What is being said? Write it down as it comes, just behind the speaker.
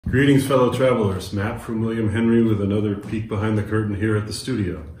Greetings, fellow travelers. Matt from William Henry with another peek behind the curtain here at the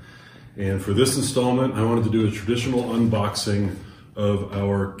studio. And for this installment, I wanted to do a traditional unboxing of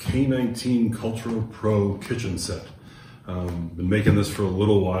our K19 Kultro Pro kitchen set. Been making this for a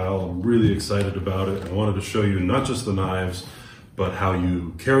little while. I'm really excited about it. I wanted to show you not just the knives, but how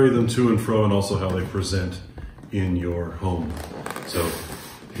you carry them to and fro, and also how they present in your home. So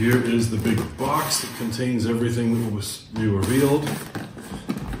here is the big box that contains everything that was revealed.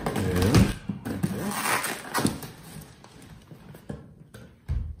 And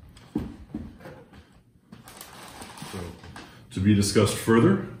so, to be discussed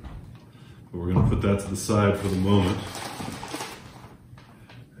further, but we're going to put that to the side for the moment.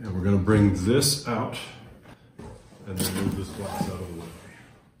 And we're going to bring this out and then move this box out of the way.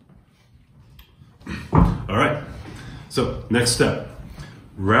 All right, so next step.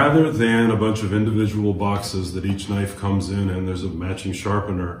 Rather than a bunch of individual boxes that each knife comes in and there's a matching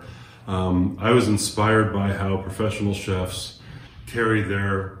sharpener, I was inspired by how professional chefs carry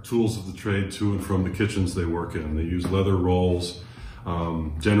their tools of the trade to and from the kitchens they work in. They use leather rolls,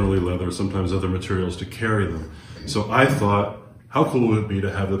 generally leather, sometimes other materials, to carry them. So I thought, how cool would it be to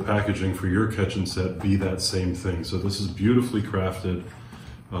have the packaging for your kitchen set be that same thing? So this is beautifully crafted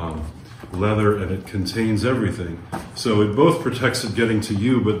leather, and it contains everything. So it both protects it getting to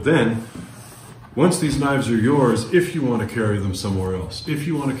you, but then once these knives are yours, if you want to carry them somewhere else, if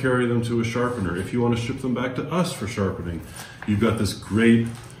you want to carry them to a sharpener, if you want to ship them back to us for sharpening, you've got this great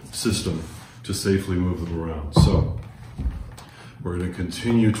system to safely move them around. So we're going to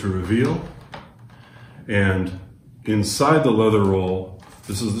continue to reveal, and inside the leather roll,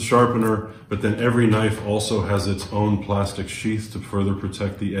 this is the sharpener, but then every knife also has its own plastic sheath to further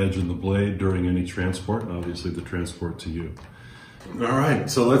protect the edge and the blade during any transport, and obviously the transport to you. All right,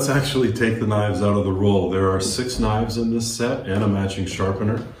 so let's actually take the knives out of the roll. There are 6 knives in this set and a matching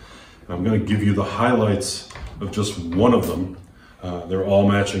sharpener. I'm going to give you the highlights of just one of them. They're all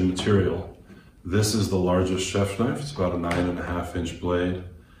matching material. This is the largest chef knife. It's about a 9.5-inch blade,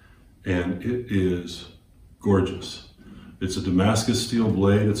 and it is gorgeous. It's a Damascus steel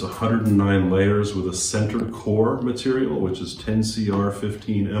blade. It's 109 layers with a center core material, which is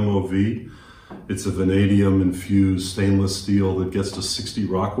 10CR15 MOV. It's a vanadium infused stainless steel that gets to 60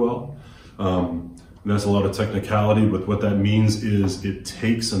 Rockwell. And that's a lot of technicality, but what that means is it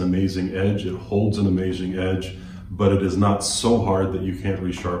takes an amazing edge, it holds an amazing edge, but it is not so hard that you can't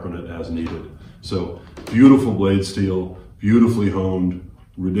resharpen it as needed. So beautiful blade steel, beautifully honed,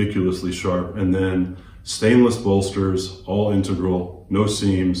 ridiculously sharp, and then stainless bolsters, all integral, no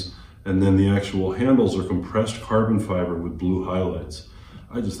seams, and then the actual handles are compressed carbon fiber with blue highlights.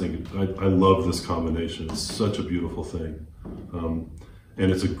 I just think, I love this combination. It's such a beautiful thing. And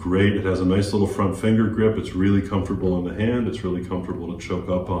it has a nice little front finger grip. It's really comfortable in the hand. It's really comfortable to choke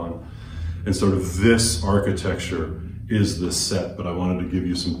up on. And sort of this architecture is this set, but I wanted to give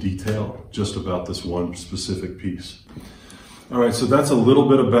you some detail just about this one specific piece. All right, so that's a little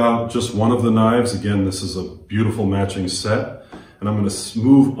bit about just one of the knives. Again, this is a beautiful matching set, and I'm going to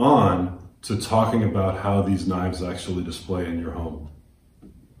move on to talking about how these knives actually display in your home.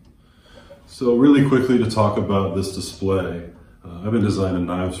 So really quickly to talk about this display, I've been designing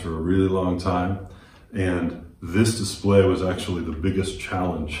knives for a really long time, and this display was actually the biggest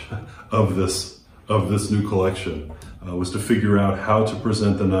challenge of this new collection. Was to figure out how to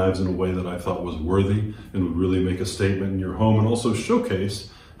present the knives in a way that I thought was worthy and would really make a statement in your home, and also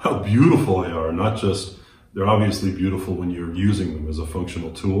showcase how beautiful they are. Not just, they're obviously beautiful when you're using them as a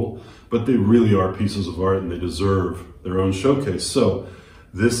functional tool, but they really are pieces of art and they deserve their own showcase. So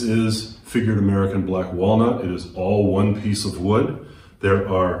this is figured American black walnut. It is all one piece of wood. There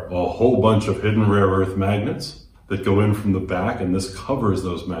are a whole bunch of hidden rare earth magnets that go in from the back, and this covers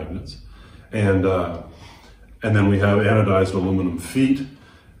those magnets. And then we have anodized aluminum feet,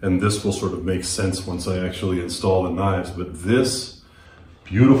 and this will sort of make sense once I actually install the knives. But this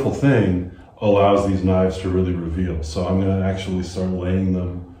beautiful thing allows these knives to really reveal. So I'm going to actually start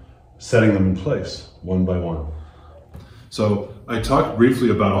setting them in place one by one. So I talked briefly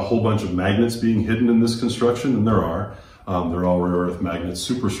about a whole bunch of magnets being hidden in this construction, and there are. They're all rare earth magnets,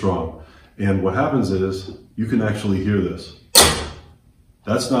 super strong. And what happens is you can actually hear this.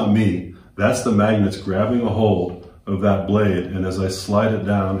 That's not me. That's the magnets grabbing a hold of that blade, and as I slide it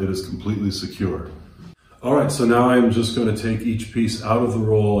down, it is completely secure. All right, so now I'm just going to take each piece out of the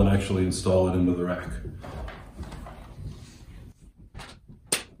roll and actually install it into the rack.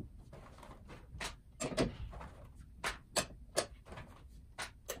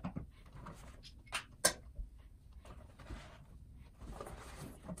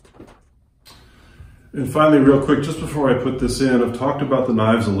 And finally, real quick, just before I put this in, I've talked about the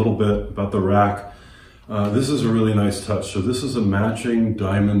knives a little bit, about the rack. This is a really nice touch. So this is a matching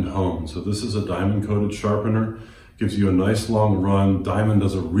diamond hone. So this is a diamond coated sharpener. Gives you a nice long run. Diamond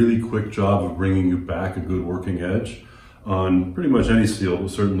does a really quick job of bringing you back a good working edge on pretty much any steel,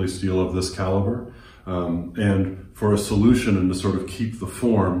 but certainly steel of this caliber. And for a solution and to sort of keep the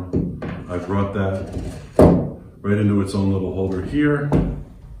form, I brought that right into its own little holder here.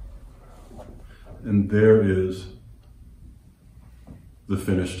 And there is the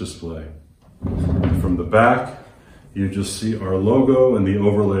finished display. From the back, you just see our logo and the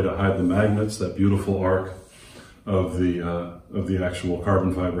overlay to hide the magnets, that beautiful arc of the actual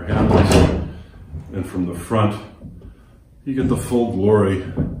carbon fiber handles. And from the front, you get the full glory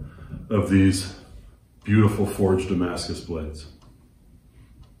of these beautiful forged Damascus blades.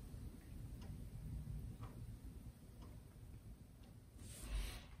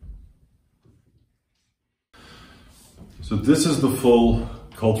 So this is the full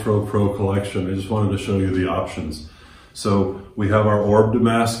Kultro Pro collection. I just wanted to show you the options. So we have our orb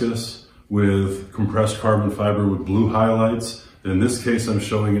Damascus with compressed carbon fiber with blue highlights. And in this case, I'm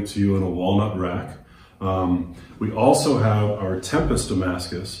showing it to you in a walnut rack. We also have our Tempest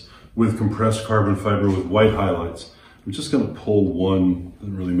Damascus with compressed carbon fiber with white highlights. I'm just going to pull one,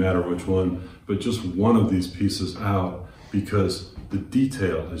 doesn't really matter which one, but just one of these pieces out because the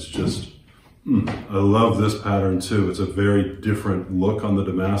detail is just, I love this pattern too. It's a very different look on the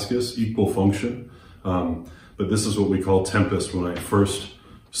Damascus, equal function. But this is what we call Tempest. When I first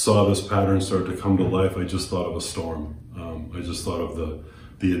saw this pattern start to come to life, I just thought of a storm. I just thought of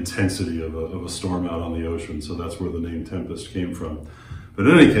the intensity of a storm out on the ocean. So that's where the name Tempest came from. But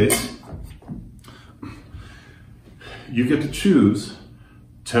in any case, you get to choose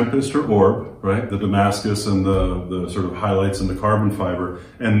Tempest or Orb, right? The Damascus and the sort of highlights in the carbon fiber.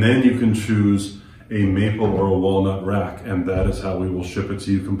 And then you can choose a maple or a walnut rack. And that is how we will ship it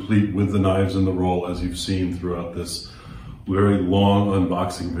to you complete with the knives in the roll, as you've seen throughout this very long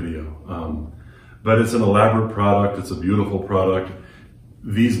unboxing video. But it's an elaborate product. It's a beautiful product.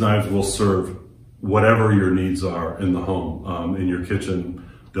 These knives will serve whatever your needs are in the home, in your kitchen.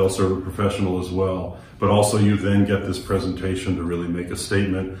 They'll serve a professional as well. But also you then get this presentation to really make a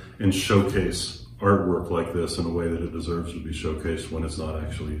statement and showcase artwork like this in a way that it deserves to be showcased when it's not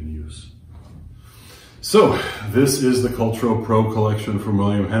actually in use. So this is the Kultro Pro collection from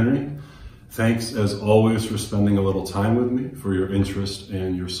William Henry. Thanks as always for spending a little time with me, for your interest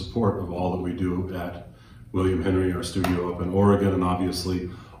and your support of all that we do at William Henry, our studio up in Oregon. And obviously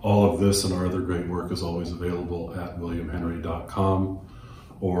all of this and our other great work is always available at williamhenry.com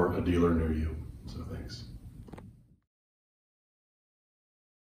or a dealer near you. So thanks.